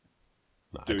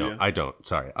 No, I don't.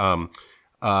 Sorry.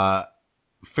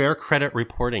 Fair Credit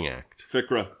Reporting Act.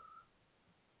 FCRA.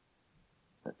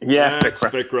 Yeah,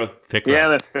 FCRA. Yeah,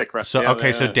 that's FCRA.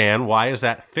 So so Dan, why is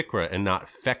that FCRA and not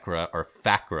FECRA or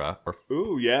FACRA or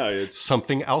it's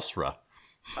something else? It's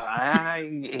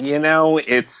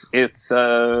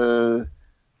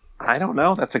I don't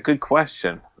know. That's a good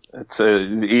question.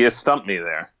 You stumped me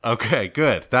there. Okay,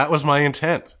 good. That was my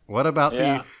intent. What about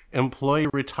the Employee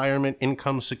Retirement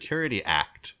Income Security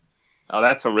Act? Oh,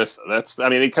 that's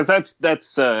ERISA. Because that's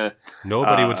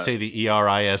nobody would say the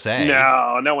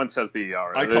ERISA. No one says the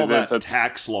ERISA. I call that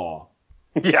tax law.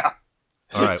 Yeah.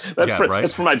 All right.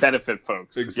 That's for my benefit,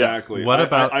 folks. Exactly. Yes. What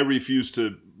about? I refuse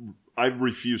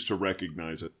to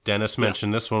recognize it. Dennis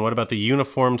mentioned this one. What about the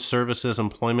Uniformed Services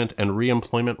Employment and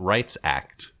Reemployment Rights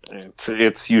Act?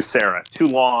 It's USERRA. Too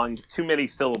long, too many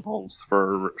syllables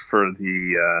for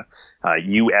the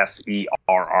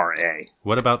USERRA.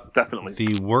 What about definitely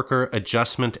the Worker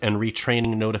Adjustment and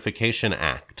Retraining Notification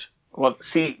Act? Well,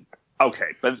 see, okay,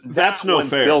 but that's no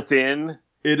fair. Built in.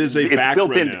 It is a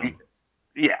background.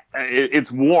 Yeah, it's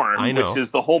warned, which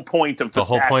is the whole point of the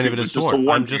whole point of it is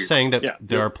warned. I'm just you. saying that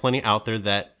there are plenty out there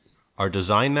that are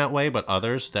designed that way, but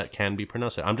others that can be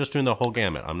pronounced. I'm just doing the whole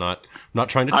gamut. I'm not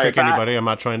trying to trick anybody. I'm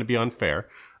not trying to be unfair.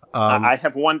 I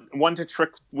have one to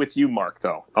trick with you, Mark,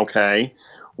 though. Okay.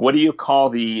 What do you call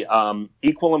the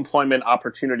Equal Employment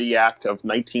Opportunity Act of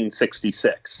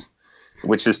 1966,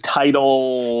 which is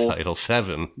Title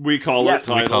 7. We call it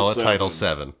Title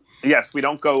 7. Yes, we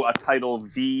don't go a Title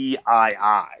VII.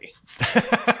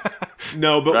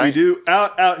 No, but we do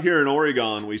out here in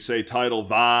Oregon. We say Title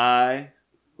VI.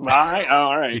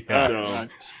 All right. So,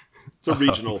 it's a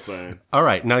regional thing. All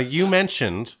right. Now, you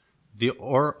mentioned the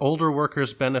Older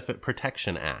Workers Benefit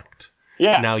Protection Act.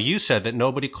 Yeah. Now, you said that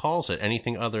nobody calls it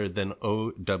anything other than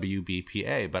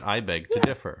OWBPA, but I beg to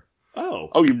differ. Oh,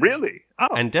 you really?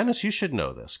 Oh. And Dennis, you should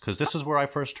know this, because this is where I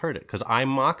first heard it, because I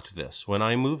mocked this when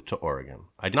I moved to Oregon.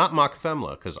 I did not mock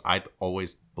FEMLA, because I'd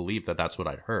always believed that that's what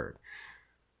I'd heard.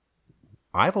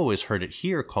 I've always heard it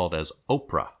here called as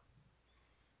Oprah.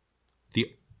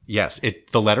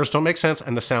 The letters don't make sense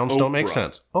and the sounds don't make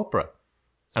sense. Oprah.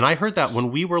 And I heard that when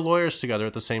we were lawyers together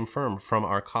at the same firm from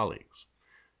our colleagues.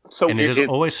 And it has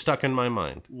always stuck in my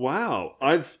mind. Wow.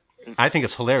 I think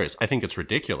it's hilarious. I think it's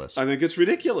ridiculous. I think it's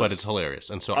ridiculous. But it's hilarious.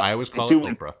 And so I always call it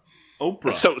Oprah.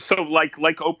 Oprah. So like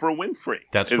Oprah Winfrey.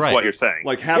 That's is right. what you're saying.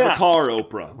 Like have a car,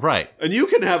 Oprah. Right. And you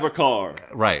can have a car.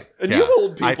 Right. And you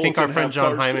old people I think our can friend have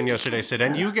John cars Hyman too. yesterday said,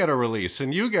 and you get a release,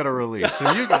 and you get a release,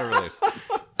 and you get a release.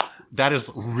 That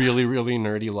is really, really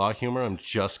nerdy law humor. I'm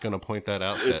just going to point that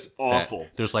out. It's awful.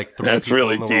 There's like 3 That's people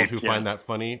really in the world deep, who find that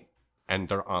funny, and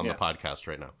they're on the podcast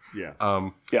right now. Yeah.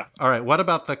 All right. What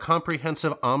about the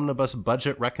Comprehensive Omnibus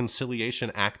Budget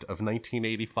Reconciliation Act of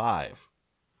 1985?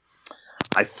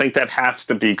 I think that has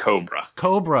to be Cobra.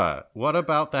 Cobra. What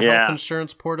about the Health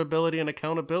Insurance Portability and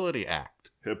Accountability Act?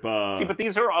 HIPAA. See, but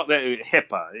these are all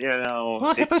HIPAA, you know.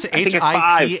 Well, HIPAA's I think it's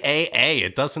 5. HIPAA.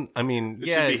 It doesn't, I mean,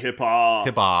 It should be HIPAA.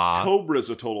 HIPAA.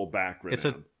 Cobra's a total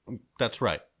background. That's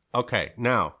right. Okay,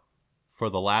 now,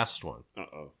 for the last one.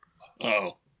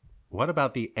 Oh. What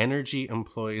about the Energy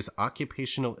Employees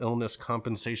Occupational Illness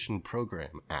Compensation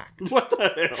Program Act? What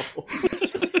the hell?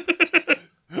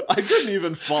 I couldn't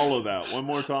even follow that. One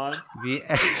more time.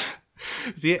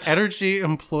 The Energy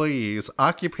Employees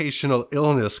Occupational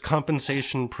Illness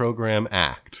Compensation Program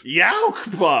Act.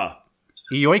 Yoikpa.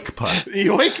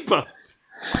 Yoikpa.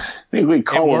 Maybe we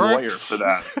call a lawyer works. for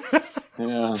that.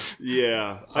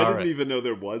 Yeah. I didn't even know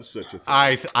there was such a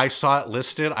thing. I saw it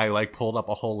listed. I pulled up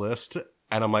a whole list,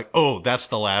 and I'm like, oh, that's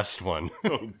the last one.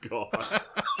 Oh, God.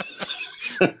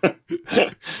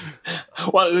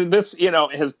 Well, this,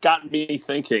 has gotten me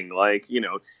thinking,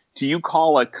 do you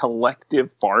call a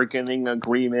collective bargaining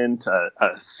agreement a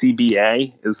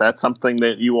CBA? Is that something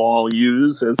that you all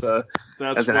use as an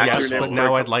acronym? Yes, but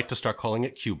now I'd like to start calling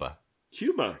it Cuba.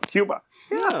 Cuba.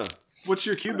 Yeah. What's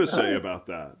your Cuba say about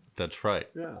that? That's right.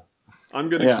 Yeah. I'm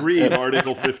going to grieve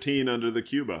Article 15 under the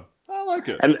Cuba. I like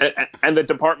it. And the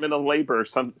Department of Labor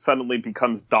suddenly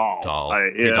becomes DOL.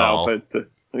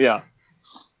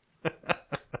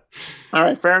 All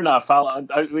right, fair enough.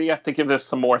 We have to give this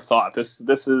some more thought. This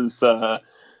is a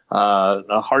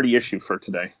hearty issue for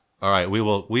today. All right, we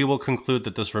will conclude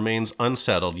that this remains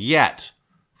unsettled. Yet,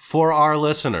 for our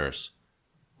listeners,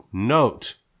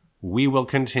 note, we will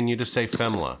continue to say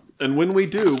FEMLA. And when we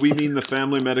do, we mean the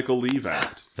Family Medical Leave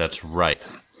Act. That's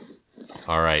right.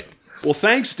 All right. Well,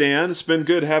 thanks, Dan. It's been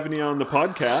good having you on the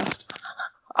podcast.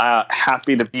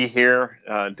 Happy to be here.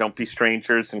 Don't be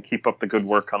strangers, and keep up the good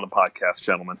work on the podcast,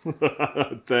 gentlemen.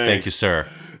 Thanks. Thank you, sir.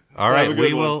 All right,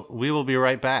 we will be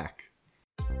right back.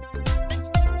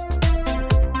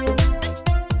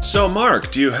 So,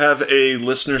 Mark, do you have a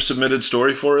listener-submitted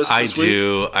story for us this week? I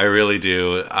do. I really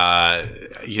do.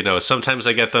 Sometimes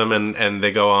I get them and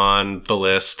they go on the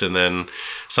list, and then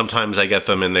sometimes I get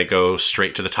them and they go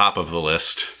straight to the top of the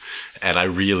list. And I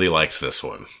really liked this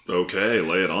one. Okay,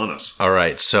 lay it on us. All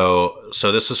right, so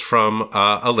this is from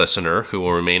a listener who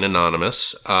will remain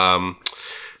anonymous.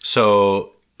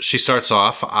 So she starts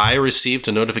off, I received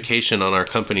a notification on our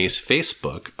company's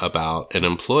Facebook about an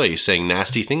employee saying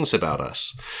nasty things about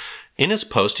us. In his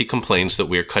post, he complains that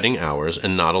we are cutting hours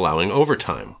and not allowing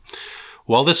overtime.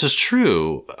 While this is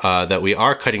true that we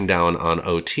are cutting down on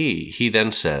OT, he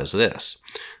then says this.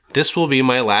 This will be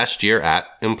my last year at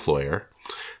employer.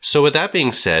 So with that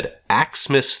being said,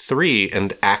 Axmis 3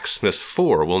 and Axmis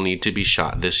 4 will need to be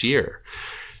shot this year.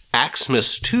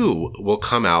 Axmis 2 will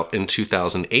come out in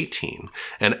 2018,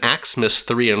 and Axmis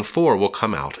 3 and 4 will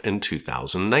come out in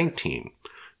 2019.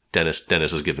 Dennis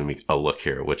is giving me a look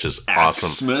here, which is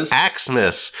awesome.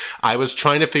 Axmis. I was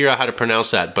trying to figure out how to pronounce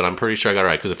that, but I'm pretty sure I got it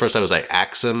right, because at first I was like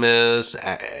Aximus.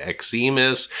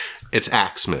 It's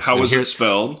Axmis. How is it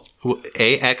spelled?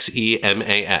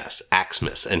 AXEMAS,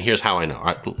 Axmis. And here's how I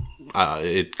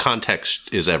know.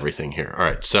 Context is everything here. All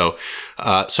right. So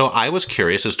I was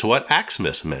curious as to what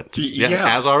Axmis meant. Yeah.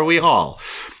 As are we all.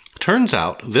 Turns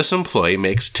out this employee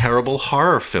makes terrible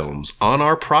horror films on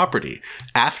our property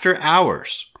after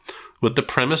hours, with the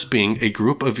premise being a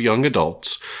group of young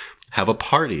adults have a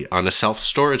party on a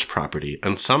self-storage property,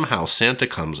 and somehow Santa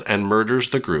comes and murders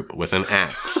the group with an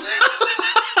axe.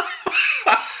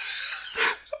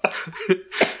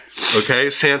 Okay?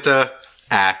 Santa,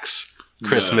 axe,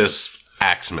 Christmas,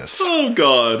 Axmas. Oh,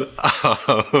 God.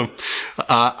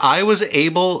 I was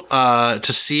able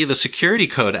to see the security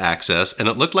code access, and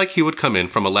it looked like he would come in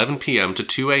from 11 p.m. to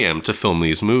 2 a.m. to film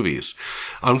these movies.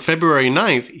 On February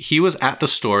 9th, he was at the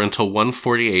store until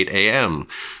 1:48 a.m.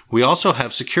 We also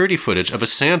have security footage of a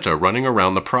Santa running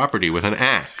around the property with an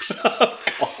axe.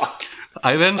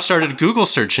 I then started Google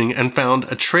searching and found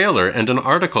a trailer and an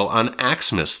article on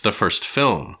Axmas, the first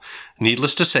film.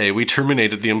 Needless to say, we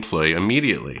terminated the employee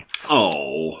immediately.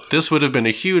 Oh. This would have been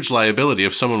a huge liability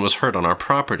if someone was hurt on our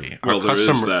property. Well, there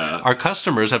is that. Our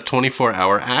customers have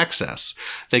 24-hour access.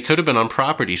 They could have been on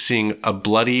property seeing a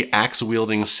bloody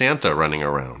axe-wielding Santa running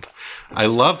around. I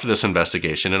loved this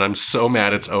investigation, and I'm so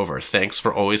mad it's over. Thanks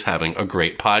for always having a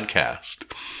great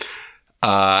podcast.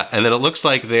 And then it looks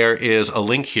like there is a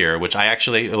link here, which I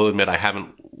actually will admit I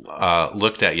haven't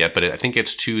looked at yet, but I think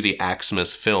it's to the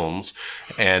Axmas films.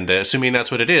 And assuming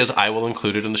that's what it is, I will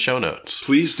include it in the show notes.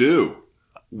 Please do.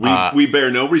 We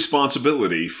bear no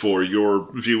responsibility for your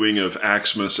viewing of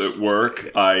Axmas at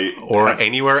work.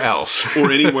 Anywhere else.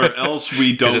 Or anywhere else.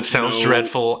 We don't know. Because it sounds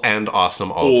dreadful and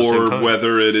awesome all at the same time. Or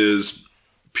whether it is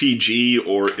PG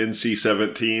or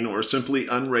NC-17 or simply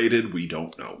unrated, we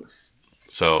don't know.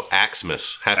 So,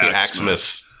 Axmas. Happy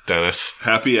Axmas, Dennis.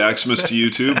 Happy Axmas to you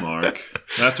too, Mark.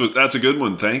 That's a good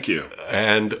one. Thank you.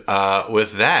 And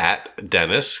with that,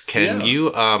 Dennis, can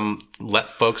you let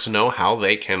folks know how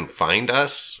they can find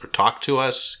us or talk to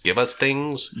us, give us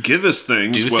things? Give us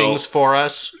things. Do things for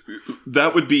us?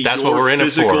 That would be That's your what we're in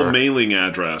physical it for. mailing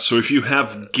address. So if you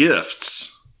have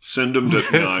gifts, send them to...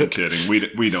 No, I'm kidding.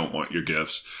 We don't want your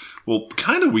gifts. Well,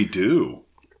 kind of we do.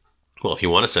 Well, if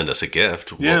you want to send us a gift,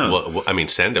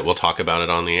 send it. We'll talk about it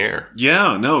on the air.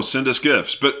 Yeah, no, send us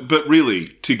gifts. But really,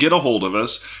 to get a hold of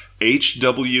us,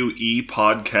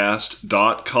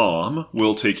 hwepodcast.com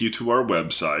will take you to our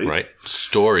website. Right.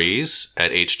 Stories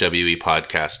at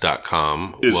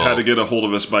hwepodcast.com is how to get a hold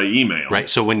of us by email. Right.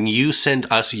 So when you send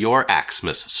us your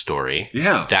Axmas story,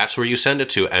 that's where you send it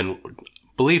to. And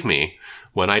believe me,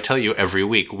 when I tell you every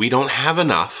week, we don't have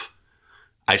enough.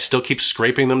 I still keep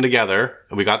scraping them together.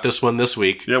 And we got this one this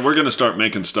week. Yeah, we're going to start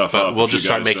making stuff up. We'll just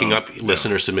start making up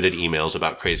listener-submitted emails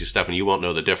about crazy stuff, and you won't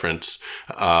know the difference.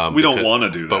 We don't want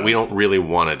to do that. But we don't really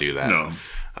want to do that.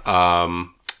 No.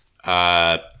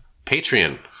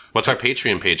 Patreon. What's our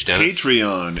Patreon page, Dennis?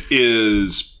 Patreon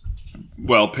is,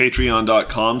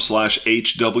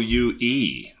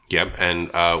 patreon.com/HWE. Yep,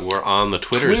 and we're on the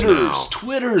Twitters now.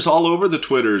 Twitters, all over the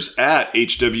Twitters at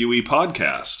HWE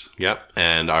Podcast. Yep,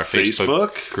 and our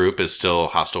Facebook group is still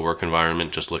Hostile Work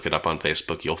Environment. Just look it up on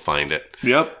Facebook. You'll find it.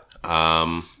 Yep.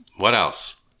 What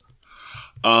else?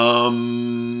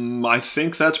 I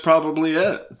think that's probably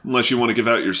it. Unless you want to give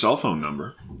out your cell phone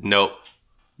number. Nope.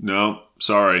 No,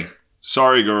 sorry.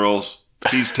 Sorry, girls.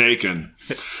 He's taken.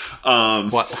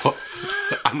 What?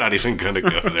 I'm not even going to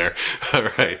go there. All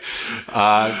right.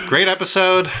 Great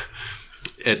episode.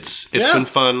 It's been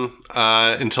fun.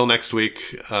 Until next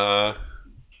week. Auf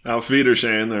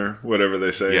Wiedersehen, or whatever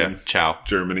they say in ciao.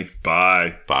 Germany.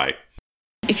 Bye. Bye.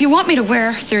 If you want me to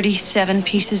wear 37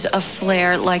 pieces of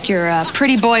flair like your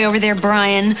pretty boy over there,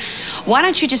 Brian, why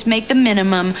don't you just make the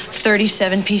minimum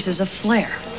 37 pieces of flair?